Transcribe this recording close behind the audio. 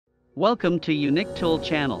Welcome to Unique Tool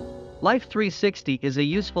channel. Life360 is a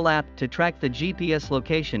useful app to track the GPS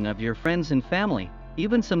location of your friends and family,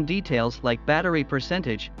 even some details like battery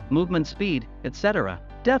percentage, movement speed, etc.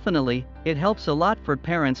 Definitely, it helps a lot for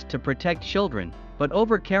parents to protect children, but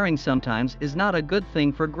overcaring sometimes is not a good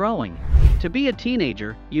thing for growing. To be a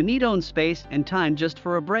teenager, you need own space and time just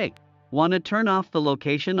for a break. Want to turn off the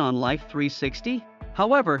location on Life360?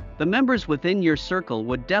 However, the members within your circle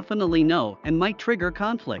would definitely know and might trigger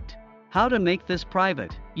conflict. How to make this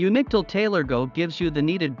private? Unique Tool TaylorGo gives you the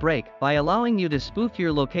needed break by allowing you to spoof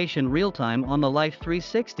your location real-time on the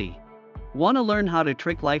Life360. Want to learn how to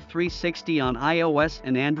trick Life360 on iOS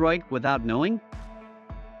and Android without knowing?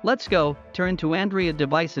 Let's go. Turn to Andriod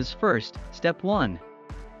devices first. Step 1.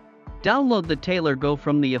 Download the TaylorGo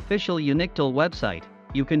from the official Unique Tool website.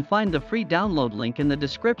 You can find the free download link in the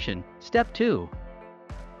description. Step 2.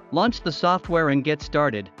 Launch the software and get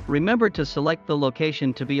started. Remember to select the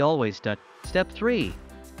location to be always done. Step 3.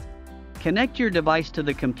 Connect your device to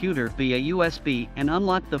the computer via USB and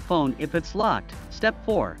unlock the phone if it's locked. Step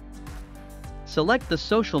 4. Select the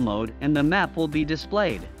social mode and the map will be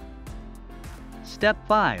displayed. Step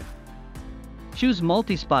 5. Choose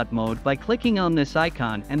multi-spot mode by clicking on this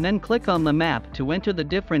icon and then click on the map to enter the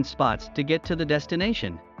different spots to get to the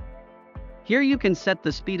destination. Here you can set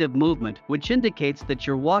the speed of movement, which indicates that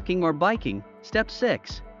you're walking or biking. Step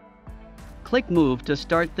 6. Click Move to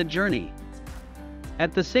start the journey.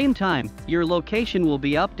 At the same time, your location will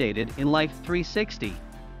be updated in Life360.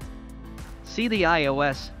 See the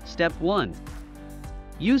iOS. Step 1.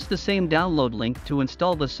 Use the same download link to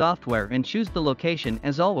install the software and choose the location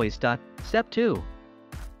as always. Step 2.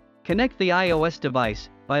 Connect the iOS device.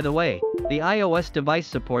 By the way, the iOS device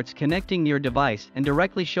supports connecting your device and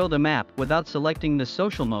directly show the map without selecting the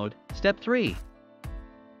social mode. Step 3.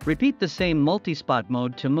 Repeat the same multi-spot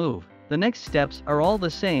mode to move. The next steps are all the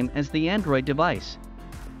same as the Android device.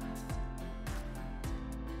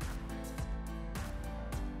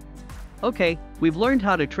 Okay, we've learned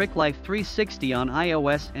how to trick Life360 on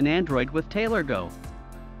iOS and Android with TaylorGo.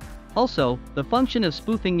 Also, the function of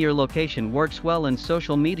spoofing your location works well in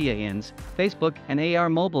social media ins, Facebook and AR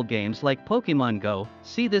mobile games like Pokemon Go.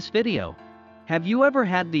 See this video. Have you ever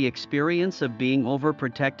had the experience of being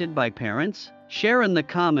overprotected by parents? Share in the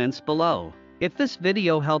comments below. If this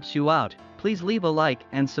video helps you out, please leave a like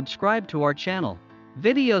and subscribe to our channel.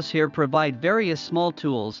 Videos here provide various small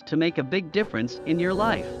tools to make a big difference in your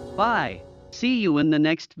life. Bye. See you in the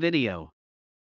next video.